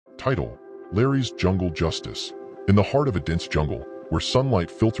Title: Larry's Jungle Justice. In the heart of a dense jungle, where sunlight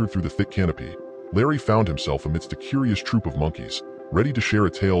filtered through the thick canopy, Larry found himself amidst a curious troop of monkeys, ready to share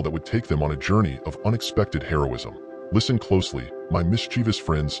a tale that would take them on a journey of unexpected heroism. Listen closely, my mischievous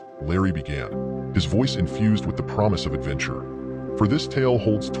friends, Larry began, his voice infused with the promise of adventure. For this tale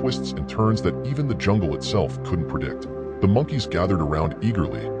holds twists and turns that even the jungle itself couldn't predict. The monkeys gathered around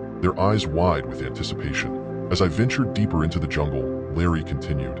eagerly, their eyes wide with anticipation. As I ventured deeper into the jungle, Larry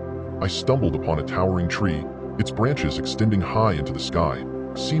continued. I stumbled upon a towering tree, its branches extending high into the sky,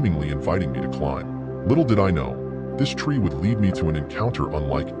 seemingly inviting me to climb. Little did I know, this tree would lead me to an encounter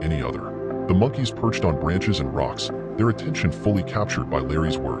unlike any other. The monkeys perched on branches and rocks, their attention fully captured by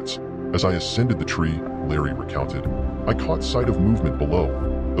Larry's words. As I ascended the tree, Larry recounted, I caught sight of movement below.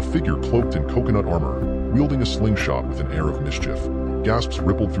 A figure cloaked in coconut armor, wielding a slingshot with an air of mischief. Gasps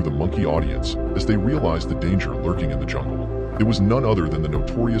rippled through the monkey audience as they realized the danger lurking in the jungle. It was none other than the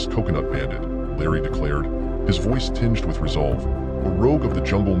notorious Coconut Bandit, Larry declared, his voice tinged with resolve. A rogue of the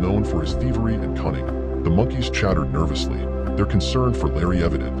jungle known for his thievery and cunning. The monkeys chattered nervously, their concern for Larry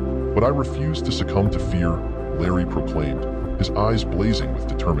evident. But I refused to succumb to fear, Larry proclaimed, his eyes blazing with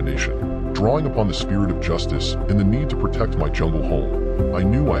determination. Drawing upon the spirit of justice and the need to protect my jungle home, I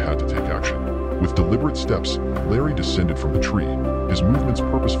knew I had to take action. With deliberate steps, Larry descended from the tree, his movements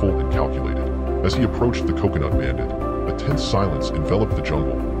purposeful and calculated. As he approached the Coconut Bandit, a tense silence enveloped the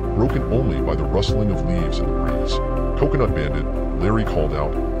jungle, broken only by the rustling of leaves in the breeze. Coconut Bandit, Larry called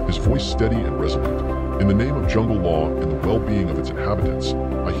out, his voice steady and resolute. In the name of jungle law and the well-being of its inhabitants,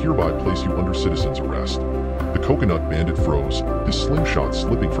 I hereby place you under citizen's arrest. The Coconut Bandit froze, his slingshot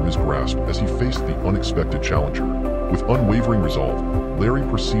slipping from his grasp as he faced the unexpected challenger. With unwavering resolve, Larry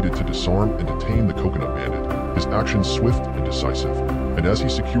proceeded to disarm and detain the Coconut Bandit, his actions swift and decisive. And as he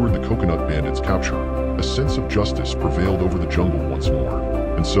secured the Coconut Bandit's capture, a sense of justice prevailed over the jungle once more.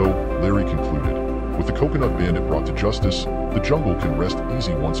 And so, Larry concluded, with the Coconut Bandit brought to justice, the jungle can rest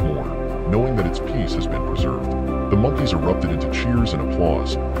easy once more, knowing that its peace has been preserved. The monkeys erupted into cheers and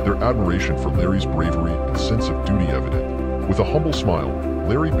applause, their admiration for Larry's bravery and sense of duty evident. With a humble smile,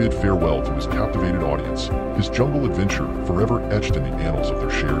 Larry bid farewell to his captivated audience, his jungle adventure forever etched in the annals of their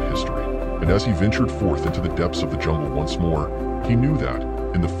shared history. And as he ventured forth into the depths of the jungle once more, he knew that,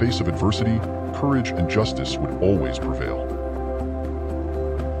 in the face of adversity, courage and justice would always prevail.